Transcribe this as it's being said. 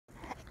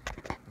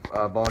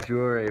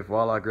Bonjour et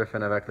voilà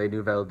Griffin avec les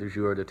nouvelles du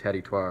jour de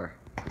Territoire.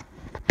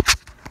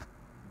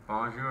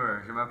 Bonjour,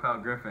 je m'appelle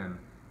Griffin.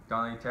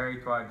 Dans les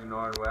territoires du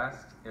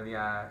Nord-Ouest, il y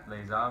a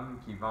les hommes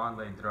qui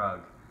vendent les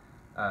drogues.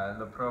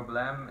 Le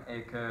problème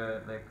est que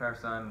les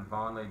personnes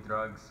vendent les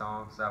drogues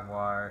sans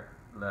savoir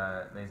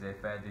les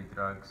effets des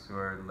drogues sur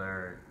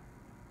leur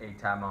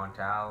état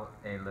mental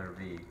et leur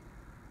vie.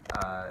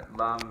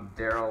 L'homme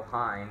Daryl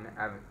Hine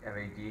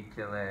avait dit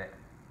qu'il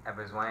a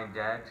besoin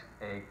d'aide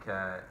et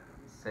que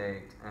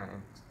c'est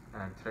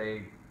un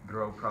très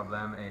gros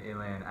problème et il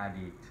est un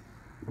addict.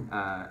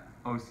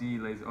 Aussi,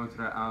 les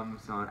autres hommes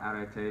sont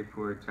arrêtés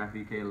pour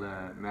trafiquer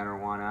la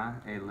marijuana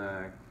et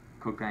la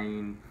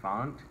cocaïne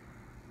fente.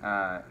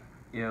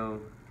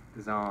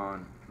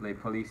 Les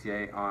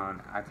policiers ont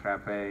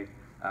attrapé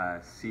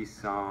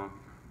 600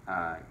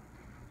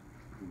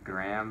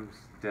 grammes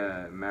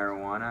de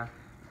marijuana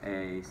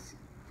et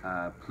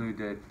plus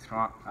de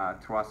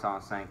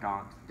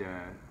 350 de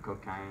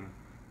cocaïne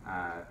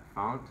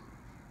fente.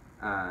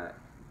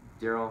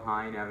 Daryl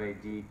Hine avait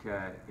dit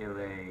qu'il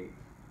est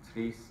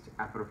triste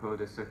à propos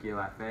de ce qu'il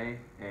a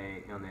fait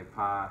et il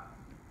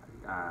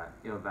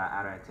va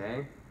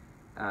arrêter.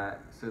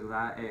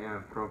 Cela est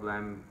un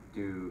problème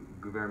du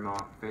gouvernement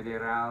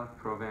fédéral,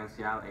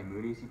 provincial et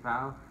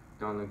municipal.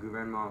 Dans le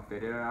gouvernement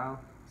fédéral,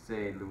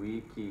 c'est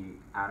lui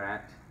qui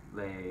arrête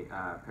les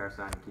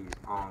personnes qui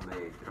ont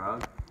les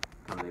drogues,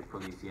 comme les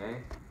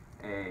policiers,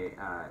 et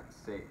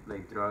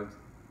les drogues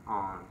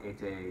ont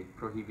été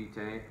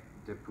prohibées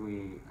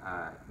depuis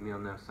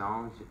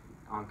 1900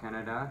 en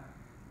Canada.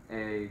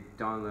 Et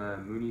dans le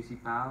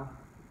municipal,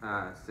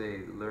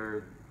 c'est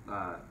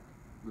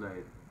la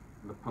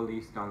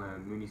police dans le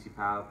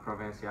municipal,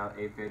 provincial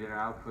et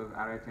fédéral peuvent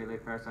arrêter les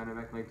personnes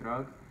avec les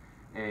drogues.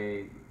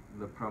 Et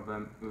le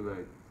problème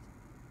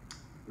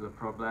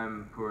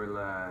pour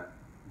le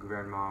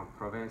gouvernement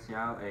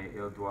provincial est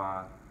qu'il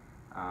doit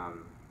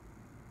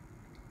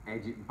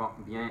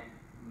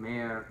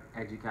meilleure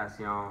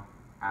éducation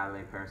à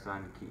les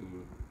personnes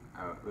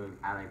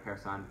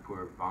pour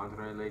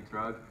vendre les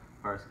drogues,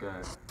 parce que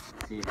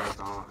s'ils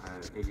ont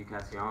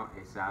éducation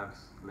et savent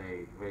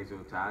les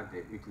résultats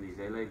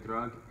d'utiliser les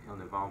drogues, ils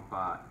ne vont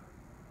pas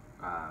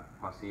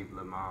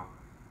possiblement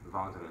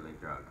vendre les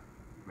drogues.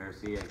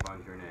 Merci et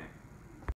bonne journée.